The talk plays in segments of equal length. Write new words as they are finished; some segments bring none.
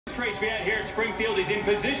Race we had here at Springfield. He's in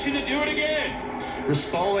position to do it again.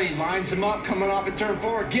 Rispoli lines him up coming off of turn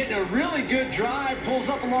 4, getting a really good drive, pulls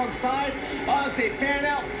up alongside as they fan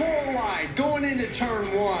out 4 wide, going into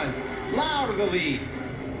turn 1. Loud to the lead.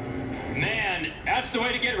 Man, that's the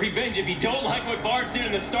way to get revenge. If you don't like what Barnes did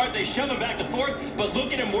in the start, they shove him back to 4th, but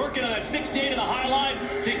look at him working on that 68 to the high line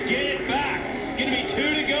to get it back. Gonna be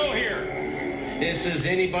 2 to go here. This is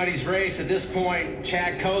anybody's race at this point.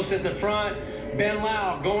 Chad Coase at the front. Ben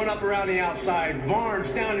Lau going up around the outside. Barnes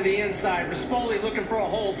down to the inside. Rispoli looking for a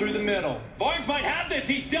hole through the middle. Barnes might have this.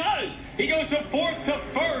 He does. He goes from 4th to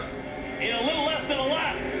 1st in a little less than a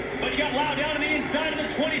lap. But you got Lau down to the inside of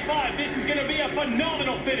the 25. This is going to be a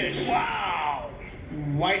phenomenal finish. Wow.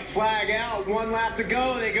 White flag out. 1 lap to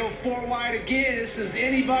go. They go 4 wide again. This is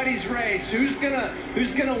anybody's race. Who's gonna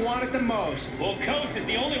want it the most? Well, Coase is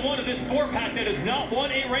the only one of this 4-pack that has not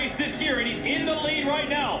won a race this year, and he's in the lead right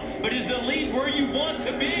now. But is the lead where you want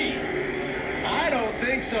to be? I don't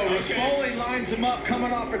think so. Okay. Rispoli lines him up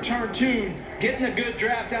coming off of turn 2, getting a good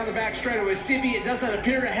draft down the back straightaway. Sibi, it doesn't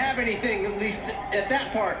appear to have anything, at least at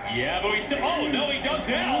that part. Yeah, but he still... Oh, no, he does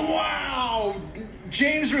now. Wow!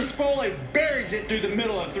 James Rispoli buries it through the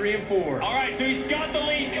middle of 3 and 4. All right, so he's got the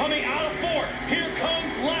lead coming out of 4. Here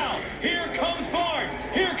comes Lau. Here comes Barnes.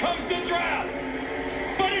 Here comes the draft.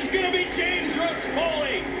 But it's going to be James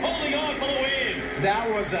Rispoli holding on for the win. That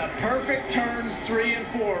was a perfect turns 3 and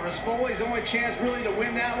 4. Rispoli's only chance really to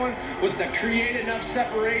win that one was to create enough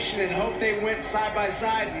separation and hope they went side by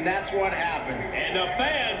side, and that's what happened. And the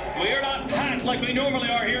fans, we are not packed like we normally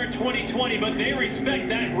are here in 2020, but they respect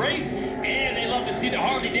that race, and they love to see the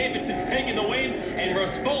Harley-Davidsons taking the win, and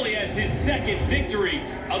Rispoli has his 2nd victory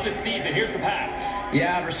of the season. Here's the pass.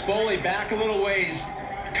 Yeah, Rispoli back a little ways.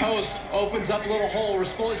 Coase opens up a little hole.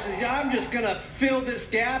 Rispoli says, yeah, I'm just going to fill this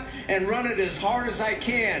gap and run it as hard as I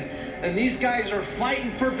can. And these guys are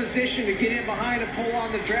fighting for position to get in behind and pull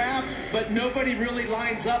on the draft, but nobody really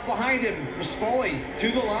lines up behind him. Rispoli to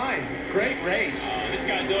the line. Great race. This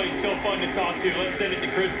guy's always so fun to talk to. Let's send it to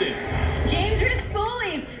Kristen. James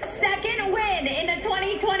Rispoli's 2nd win in the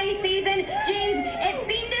 2020 season. James, it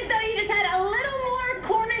seemed as though you just had a little more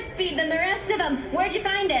corner speed than the rest of them. Where'd you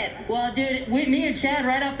find it? Well, dude, me and Chad,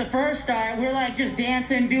 right off the first start, we're like just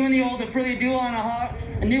dancing, doing the old pretty do on our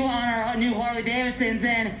new Harley Davidsons.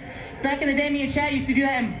 And back in the day, me and Chad used to do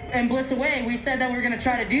that and blitz away. We said that we were going to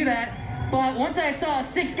try to do that. But once I saw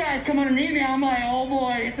 6 guys come underneath me, I'm like, oh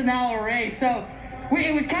boy, it's an hour race. So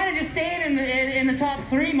it was kind of just staying in the top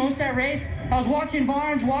 3 most of that race. I was watching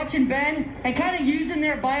Barnes, watching Ben, and kind of using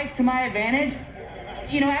their bikes to my advantage.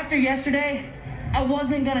 You know, after yesterday, I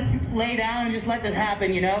wasn't going to lay down and just let this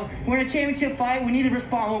happen, you know. We're in a championship fight. We need to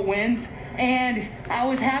respond with wins. And I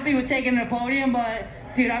was happy with taking the podium, but,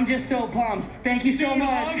 dude, I'm just so pumped. Thank you so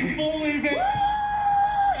much. Rispoli, baby.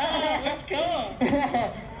 Let's go.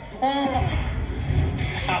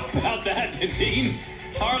 How about that, the team?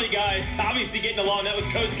 Harley guys obviously getting along. That was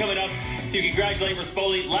Coase coming up to congratulate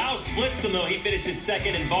Rispoli. Lau splits them, though. He finishes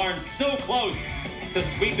 2nd, and Barnes so close to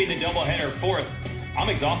sweeping the doubleheader 4th. I'm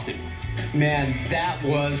exhausted. Man, that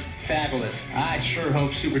was fabulous. I sure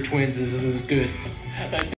hope Super Twins is as good. That's